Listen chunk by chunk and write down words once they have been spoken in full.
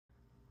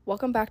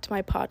Welcome back to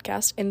my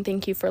podcast, and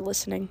thank you for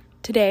listening.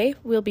 Today,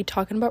 we'll be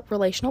talking about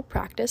relational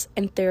practice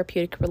and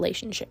therapeutic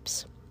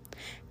relationships.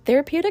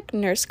 Therapeutic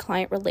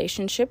nurse-client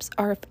relationships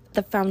are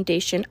the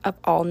foundation of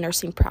all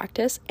nursing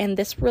practice, and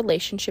this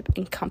relationship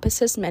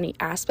encompasses many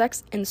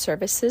aspects and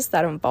services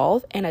that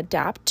evolve and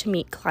adapt to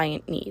meet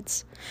client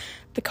needs.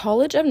 The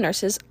College of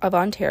Nurses of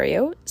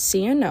Ontario,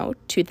 CNO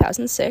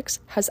 2006,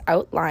 has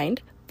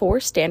outlined 4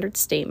 standard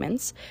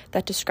statements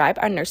that describe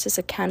a nurse's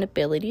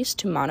accountabilities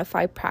to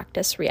modify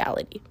practice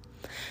reality.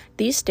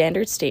 These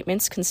standard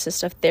statements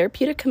consist of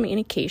therapeutic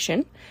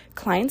communication,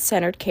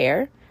 client-centered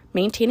care,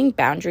 maintaining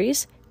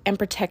boundaries, and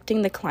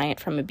protecting the client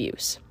from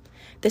abuse.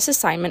 This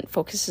assignment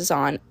focuses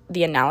on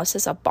the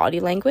analysis of body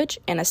language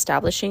and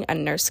establishing a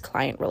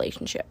nurse-client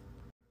relationship.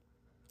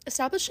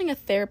 Establishing a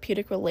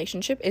therapeutic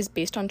relationship is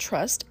based on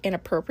trust and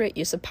appropriate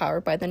use of power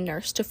by the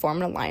nurse to form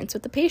an alliance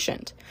with the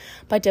patient.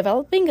 By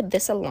developing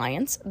this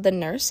alliance, the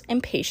nurse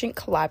and patient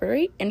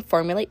collaborate and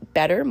formulate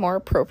better, more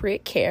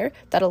appropriate care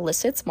that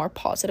elicits more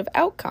positive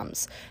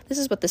outcomes. This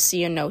is what the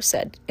CNO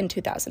said in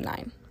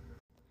 2009.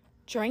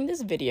 During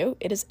this video,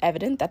 it is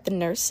evident that the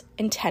nurse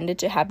intended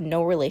to have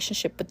no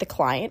relationship with the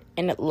client,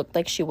 and it looked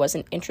like she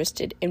wasn't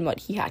interested in what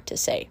he had to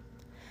say.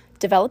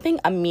 Developing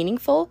a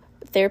meaningful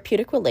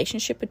therapeutic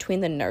relationship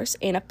between the nurse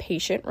and a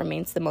patient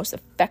remains the most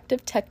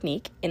effective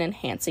technique in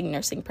enhancing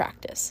nursing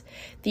practice.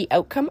 The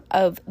outcome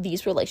of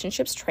these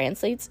relationships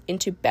translates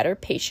into better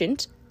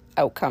patient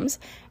outcomes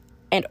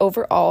and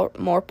overall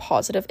more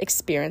positive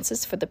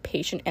experiences for the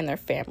patient and their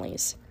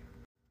families.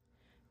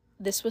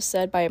 This was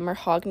said by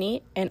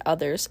Mahogany and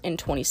others in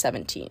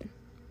 2017.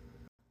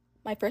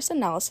 My first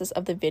analysis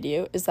of the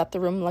video is that the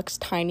room looks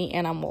tiny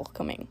and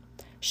unwelcoming.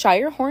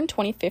 Shirehorn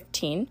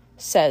 2015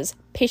 says,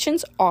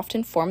 patients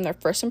often form their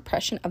first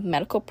impression of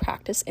medical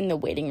practice in the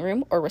waiting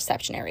room or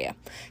reception area.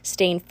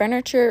 Stained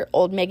furniture,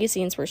 old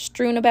magazines were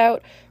strewn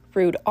about,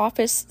 rude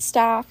office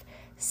staff.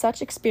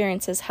 Such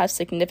experiences have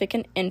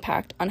significant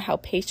impact on how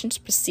patients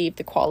perceive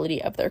the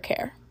quality of their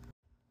care.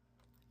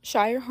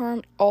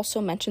 Shirehorn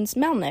also mentions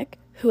Melnick,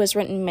 who has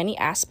written many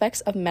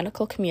aspects of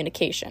medical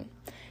communication.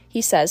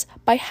 He says,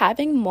 by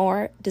having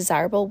more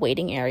desirable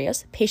waiting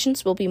areas,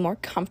 patients will be more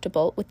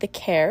comfortable with the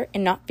care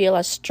and not feel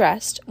as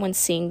stressed when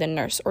seeing the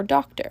nurse or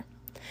doctor.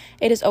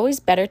 It is always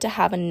better to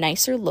have a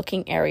nicer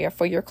looking area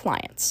for your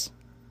clients.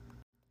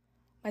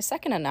 My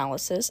second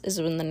analysis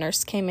is when the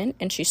nurse came in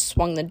and she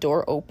swung the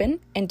door open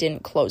and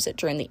didn't close it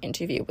during the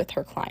interview with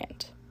her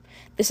client.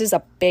 This is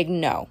a big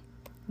no.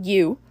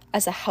 You,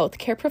 as a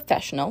healthcare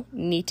professional,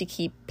 need to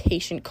keep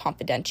patient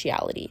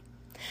confidentiality.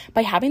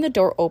 By having the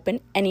door open,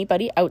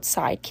 anybody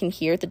outside can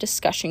hear the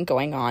discussion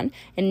going on,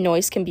 and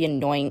noise can be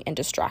annoying and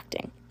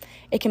distracting.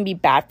 It can be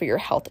bad for your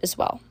health as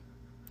well.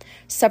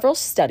 Several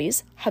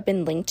studies have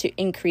been linked to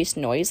increased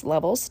noise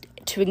levels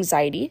to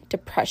anxiety,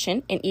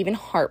 depression, and even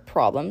heart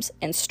problems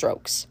and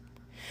strokes.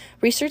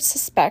 Research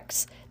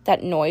suspects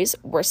that noise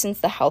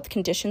worsens the health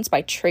conditions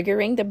by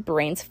triggering the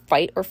brain's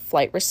fight or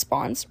flight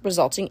response,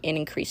 resulting in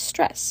increased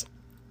stress.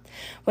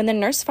 When the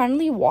nurse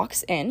finally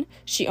walks in,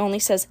 she only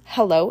says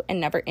hello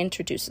and never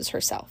introduces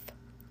herself.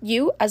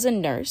 You, as a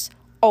nurse,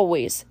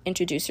 always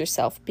introduce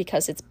yourself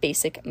because it's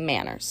basic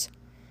manners.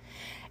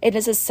 It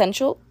is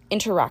essential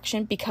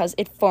interaction because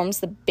it forms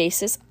the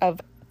basis of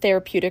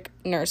therapeutic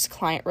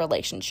nurse-client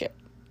relationship.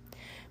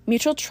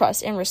 Mutual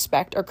trust and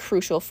respect are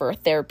crucial for a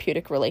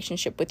therapeutic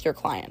relationship with your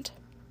client.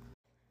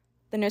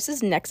 The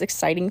nurse's next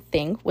exciting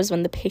thing was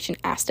when the patient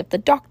asked if the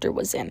doctor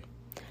was in.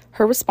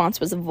 Her response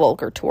was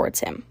vulgar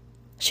towards him.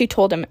 She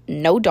told him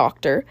no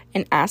doctor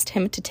and asked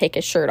him to take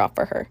his shirt off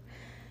for her.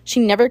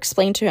 She never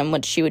explained to him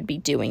what she would be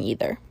doing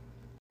either.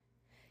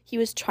 He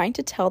was trying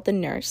to tell the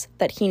nurse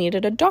that he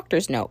needed a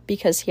doctor's note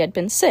because he had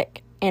been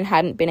sick and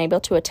hadn't been able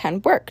to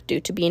attend work due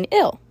to being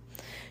ill.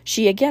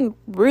 She again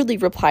rudely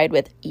replied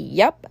with,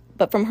 "Yep,"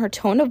 but from her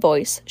tone of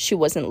voice, she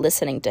wasn't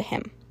listening to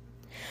him.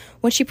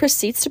 When she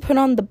proceeds to put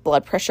on the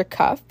blood pressure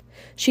cuff,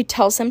 she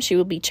tells him she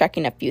will be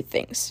checking a few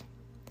things.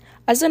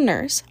 As a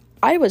nurse,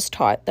 I was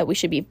taught that we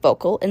should be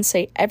vocal and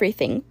say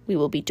everything we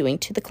will be doing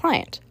to the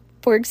client.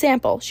 For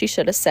example, she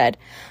should have said,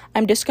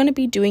 "I'm just going to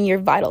be doing your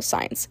vital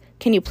signs.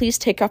 Can you please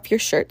take off your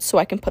shirt so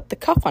I can put the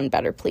cuff on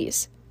better,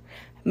 please?"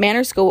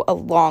 Manners go a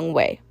long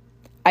way.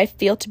 I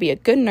feel to be a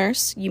good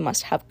nurse, you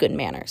must have good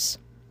manners.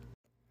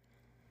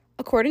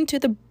 According to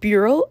the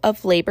Bureau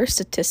of Labor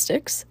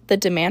Statistics, the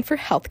demand for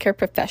healthcare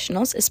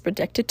professionals is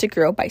predicted to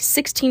grow by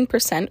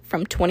 16%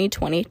 from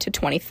 2020 to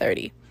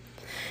 2030.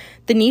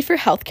 The need for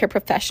healthcare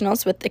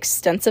professionals with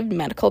extensive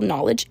medical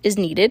knowledge is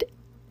needed,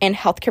 and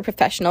healthcare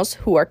professionals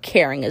who are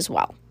caring as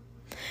well.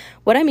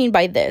 What I mean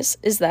by this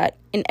is that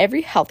in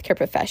every healthcare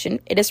profession,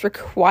 it is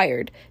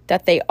required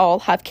that they all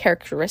have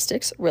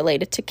characteristics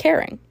related to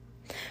caring.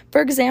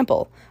 For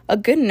example, a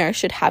good nurse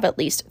should have at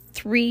least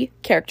 3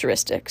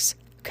 characteristics: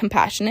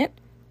 compassionate,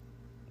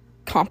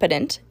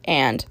 competent,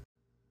 and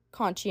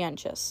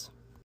conscientious.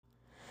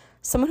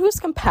 Someone who is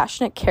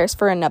compassionate cares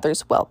for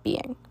another's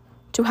well-being.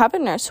 To have a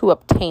nurse who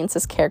obtains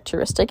this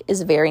characteristic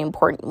is very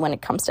important when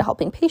it comes to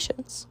helping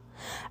patients.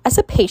 As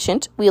a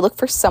patient, we look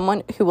for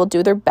someone who will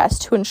do their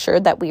best to ensure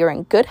that we are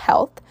in good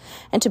health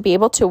and to be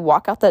able to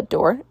walk out that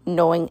door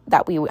knowing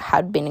that we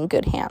had been in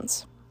good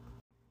hands.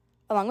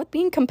 Along with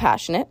being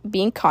compassionate,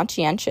 being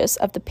conscientious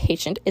of the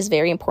patient is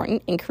very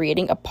important in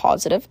creating a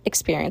positive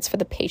experience for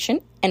the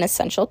patient and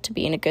essential to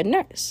being a good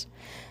nurse.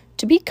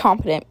 To be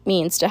competent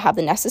means to have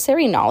the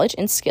necessary knowledge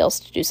and skills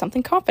to do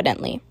something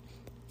confidently.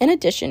 In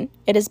addition,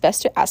 it is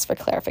best to ask for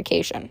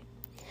clarification.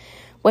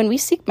 When we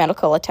seek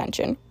medical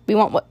attention, we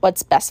want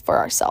what's best for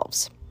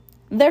ourselves.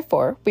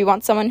 Therefore, we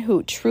want someone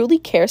who truly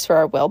cares for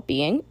our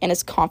well-being and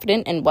is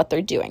confident in what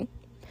they're doing.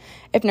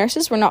 If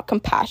nurses were not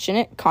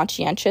compassionate,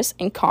 conscientious,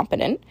 and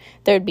competent,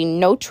 there would be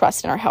no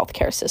trust in our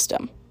healthcare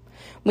system.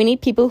 We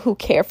need people who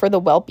care for the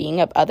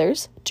well-being of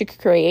others to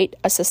create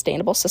a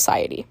sustainable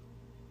society.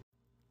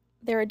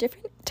 There are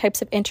different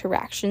types of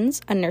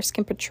interactions a nurse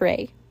can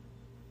portray.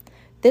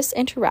 This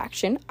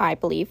interaction, I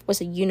believe,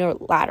 was a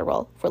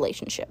unilateral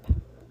relationship.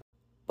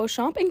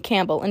 Beauchamp and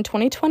Campbell in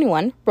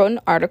 2021 wrote an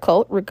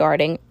article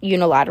regarding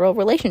unilateral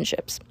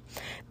relationships.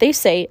 They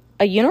say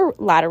a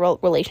unilateral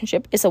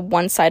relationship is a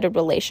one-sided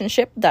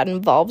relationship that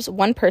involves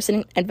one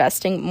person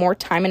investing more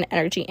time and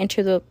energy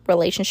into the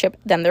relationship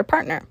than their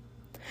partner.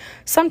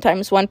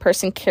 Sometimes one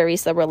person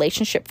carries the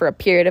relationship for a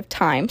period of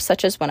time,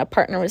 such as when a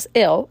partner is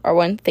ill or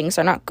when things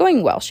are not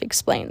going well, she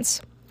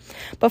explains.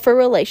 But for a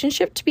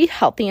relationship to be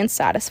healthy and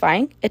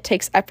satisfying, it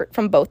takes effort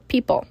from both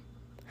people.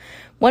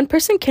 One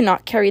person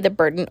cannot carry the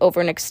burden over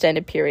an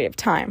extended period of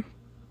time.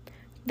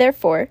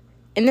 Therefore,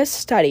 in this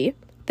study,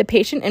 the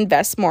patient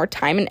invests more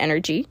time and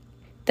energy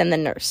than the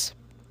nurse.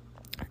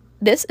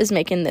 This is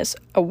making this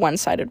a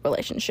one-sided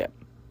relationship.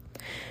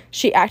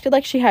 She acted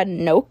like she had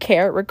no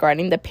care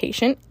regarding the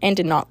patient and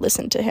did not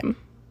listen to him.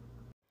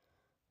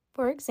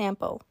 For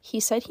example,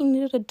 he said he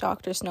needed a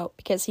doctor's note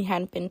because he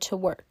hadn't been to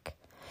work.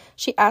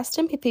 She asked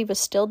him if he was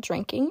still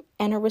drinking,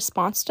 and her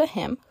response to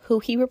him, who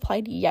he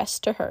replied yes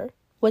to her,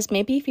 was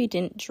maybe if he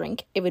didn't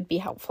drink, it would be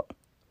helpful.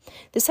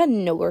 This had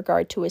no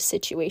regard to his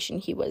situation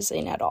he was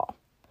in at all.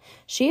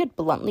 She had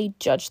bluntly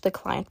judged the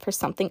client for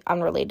something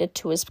unrelated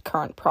to his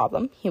current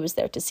problem he was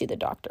there to see the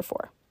doctor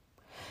for.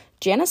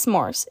 Janice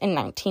Morse, in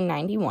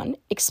 1991,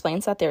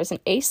 explains that there is an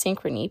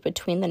asynchrony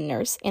between the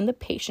nurse and the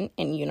patient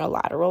in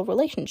unilateral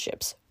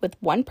relationships, with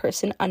one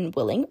person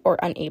unwilling or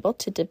unable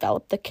to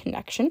develop the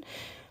connection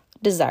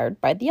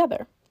desired by the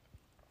other.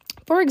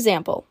 For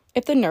example,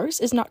 if the nurse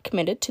is not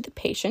committed to the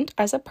patient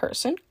as a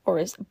person or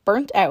is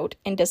burnt out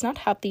and does not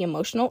have the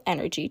emotional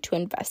energy to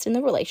invest in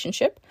the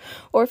relationship,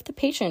 or if the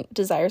patient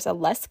desires a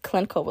less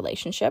clinical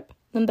relationship,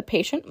 then the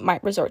patient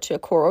might resort to a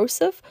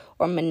corrosive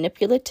or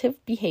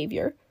manipulative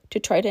behavior to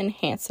try to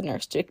enhance the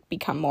nurse to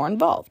become more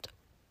involved.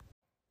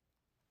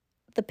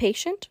 The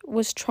patient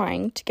was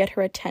trying to get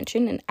her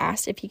attention and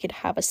asked if he could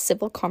have a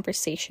civil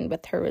conversation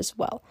with her as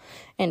well,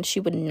 and she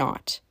would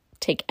not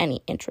take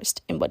any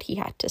interest in what he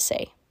had to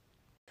say.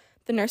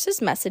 The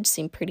nurse's message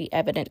seemed pretty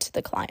evident to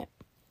the client.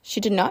 She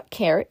did not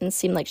care and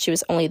seemed like she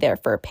was only there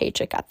for a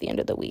paycheck at the end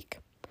of the week.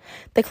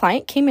 The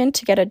client came in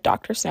to get a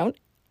doctor's note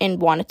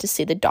and wanted to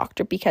see the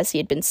doctor because he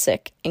had been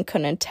sick and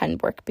couldn't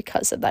attend work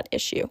because of that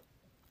issue.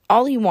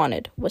 All he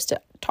wanted was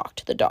to talk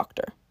to the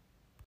doctor.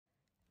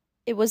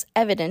 It was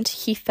evident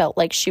he felt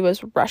like she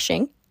was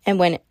rushing, and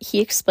when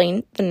he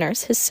explained the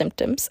nurse his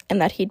symptoms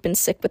and that he'd been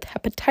sick with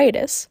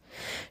hepatitis,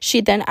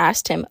 she then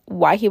asked him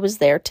why he was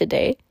there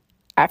today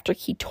after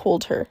he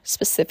told her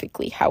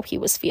specifically how he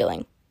was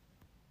feeling.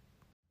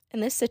 In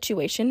this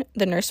situation,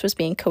 the nurse was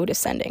being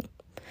condescending.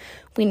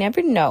 We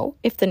never know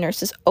if the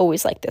nurse is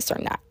always like this or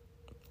not.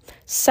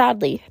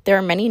 Sadly, there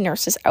are many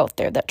nurses out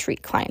there that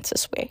treat clients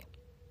this way.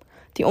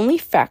 The only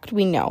fact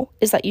we know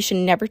is that you should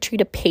never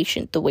treat a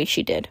patient the way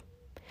she did.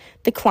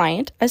 The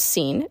client, as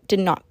seen, did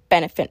not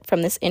benefit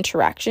from this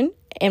interaction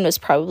and was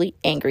probably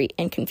angry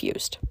and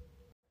confused.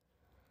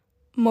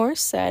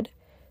 Morse said,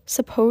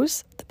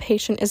 "Suppose the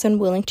patient is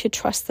unwilling to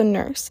trust the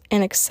nurse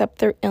and accept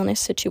their illness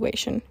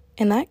situation.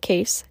 In that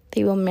case,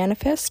 they will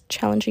manifest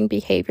challenging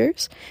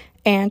behaviors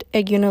and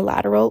a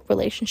unilateral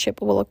relationship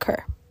will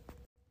occur.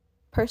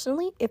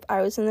 Personally, if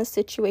I was in this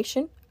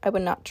situation, I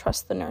would not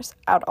trust the nurse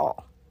at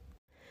all."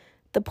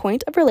 The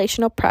point of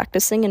relational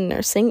practicing in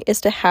nursing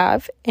is to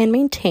have and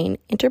maintain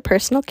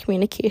interpersonal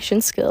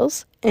communication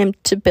skills and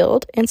to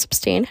build and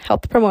sustain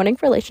health-promoting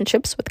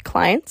relationships with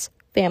clients,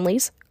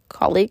 families,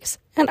 colleagues,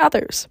 and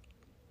others.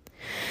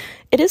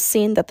 It is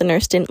seen that the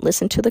nurse didn't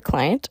listen to the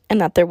client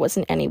and that there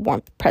wasn't any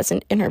warmth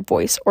present in her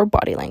voice or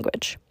body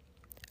language.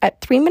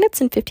 At 3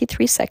 minutes and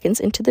 53 seconds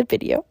into the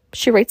video,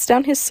 she writes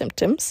down his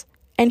symptoms,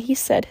 and he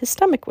said his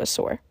stomach was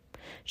sore.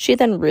 She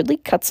then rudely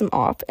cuts him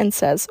off and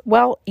says,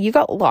 "Well, you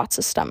got lots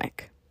of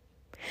stomach."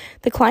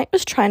 The client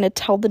was trying to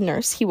tell the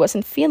nurse he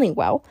wasn't feeling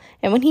well,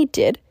 and when he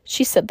did,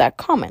 she said that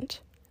comment.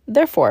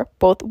 Therefore,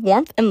 both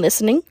warmth and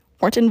listening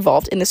weren't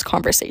involved in this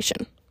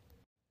conversation.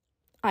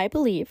 I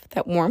believe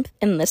that warmth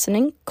and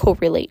listening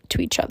correlate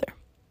to each other.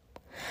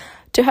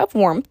 To have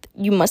warmth,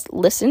 you must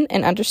listen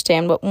and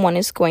understand what one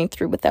is going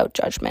through without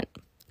judgment.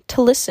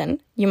 To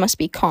listen, you must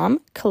be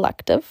calm,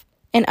 collective,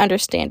 and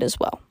understand as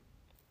well.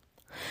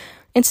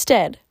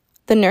 Instead,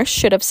 the nurse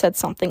should have said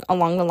something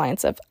along the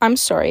lines of, "I'm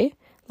sorry,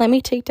 let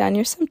me take down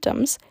your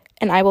symptoms,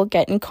 and I will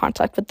get in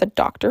contact with the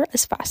doctor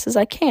as fast as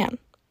I can."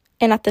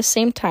 And at the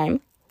same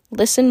time,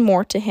 listen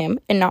more to him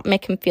and not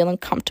make him feel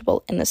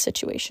uncomfortable in the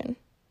situation.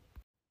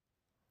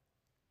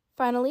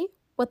 Finally,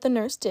 what the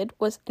nurse did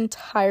was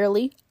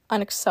entirely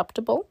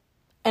unacceptable,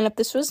 and if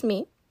this was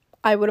me,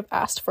 I would have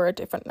asked for a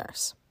different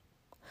nurse.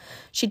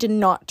 She did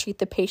not treat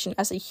the patient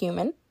as a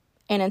human,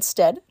 and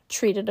instead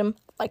treated him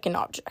like an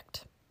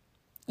object.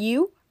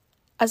 You,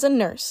 as a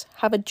nurse,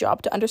 have a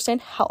job to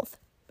understand health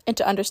and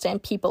to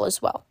understand people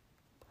as well.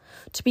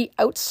 To be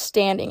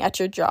outstanding at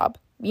your job,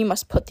 you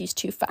must put these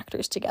two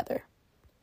factors together.